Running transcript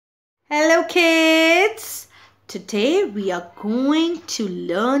Hello kids! Today we are going to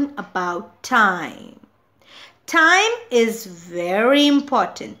learn about time. Time is very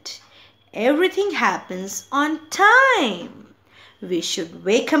important. Everything happens on time. We should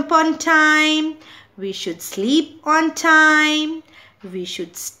wake up on time. We should sleep on time. We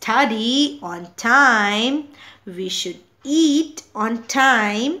should study on time. We should eat on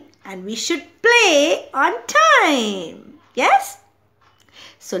time. And we should play on time. Yes?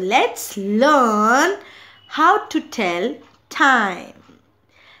 So let's learn how to tell time.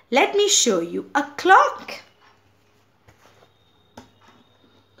 Let me show you a clock.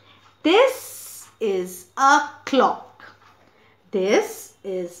 This is a clock. This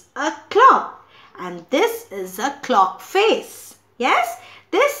is a clock. And this is a clock face. Yes,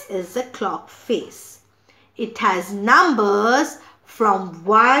 this is a clock face. It has numbers from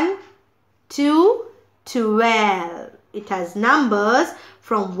 1 to 12. It has numbers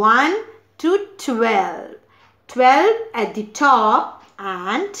from 1 to 12. 12 at the top,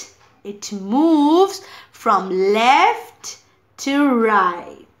 and it moves from left to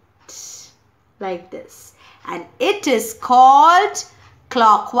right like this. And it is called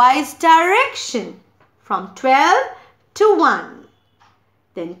clockwise direction from 12 to 1.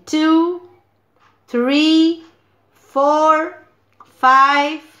 Then 2, 3, 4,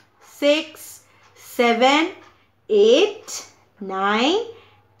 5, 6, 7, 8, 9,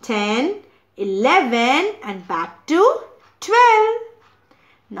 10, 11 and back to 12.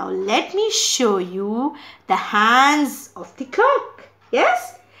 Now let me show you the hands of the clock.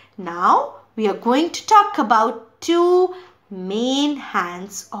 Yes? Now we are going to talk about two main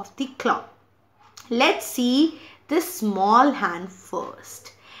hands of the clock. Let's see the small hand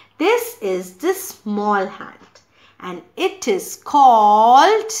first. This is the small hand and it is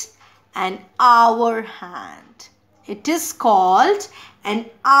called an hour hand. It is called an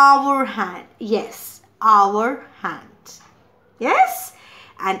hour hand. Yes, hour hand. Yes,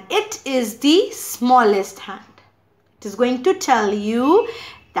 and it is the smallest hand. It is going to tell you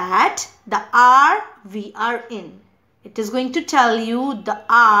that the hour we are in. It is going to tell you the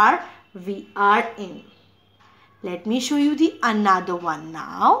hour we are in. Let me show you the another one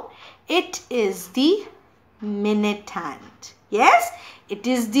now. It is the minute hand. Yes, it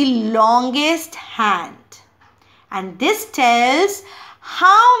is the longest hand. And this tells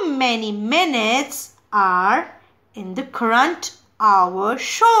how many minutes are in the current hour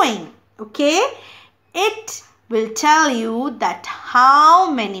showing. Okay? It will tell you that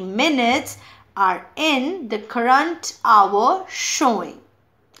how many minutes are in the current hour showing.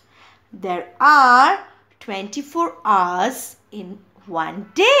 There are 24 hours in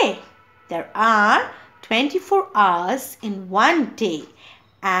one day. There are 24 hours in one day.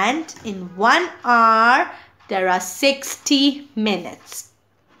 And in 1 hour, there are 60 minutes.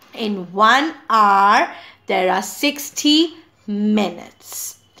 In 1 hour, there are 60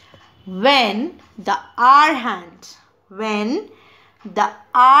 minutes. When the hour hand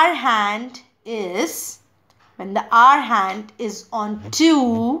is on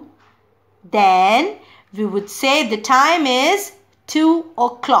 2, then we would say the time is 2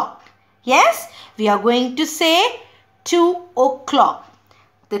 o'clock. Yes, we are going to say 2 o'clock.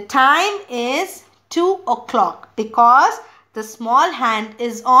 The time is 2 o'clock because the small hand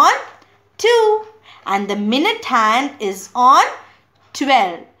is on 2 and the minute hand is on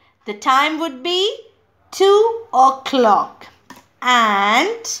 12. The time would be 2 o'clock.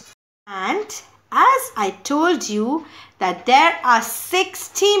 And as I told you that there are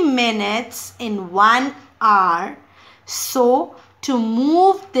 60 minutes in 1 hour. So to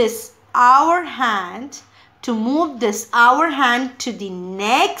move this hour hand to the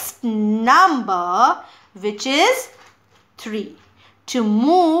next number, which is 3. To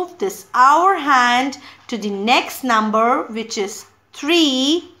move this hour hand to the next number, which is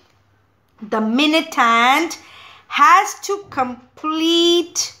 3, the minute hand has to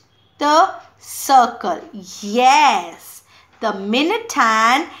complete the circle. Yes, the minute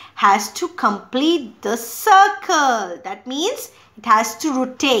hand has to complete the circle. That means it has to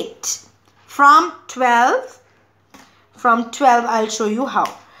rotate from 12. I'll show you how.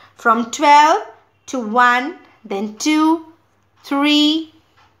 From 12 to 1, then 2, 3,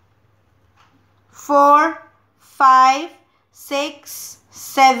 4, 5, 6,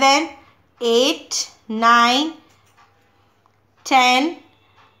 7, 8, 9, 10,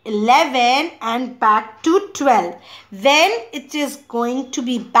 11 and back to 12. When it is going to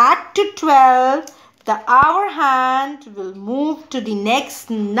be back to 12, the hour hand will move to the next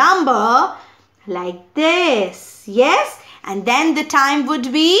number like this. Yes, and then the time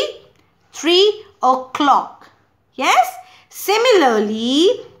would be 3 o'clock. Yes,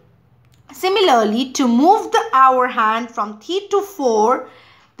 similarly Similarly, to move the hour hand from 3 to 4,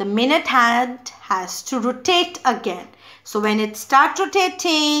 the minute hand has to rotate again. So when it starts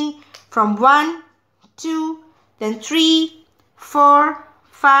rotating from 1, 2, then 3, 4,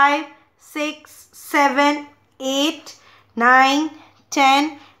 5, 6, 7, 8, 9,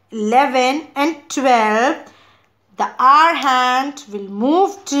 10, 11 and 12, the hour hand will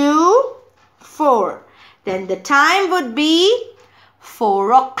move to 4. Then the time would be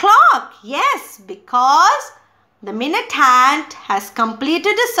 4 o'clock. Yes, because the minute hand has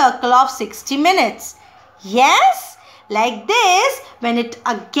completed a circle of 60 minutes. Yes, like this, when it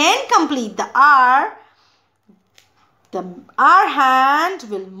again complete the hour hand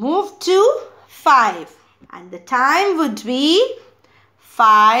will move to 5 and the time would be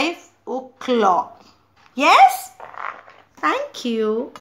 5 o'clock. Yes, thank you.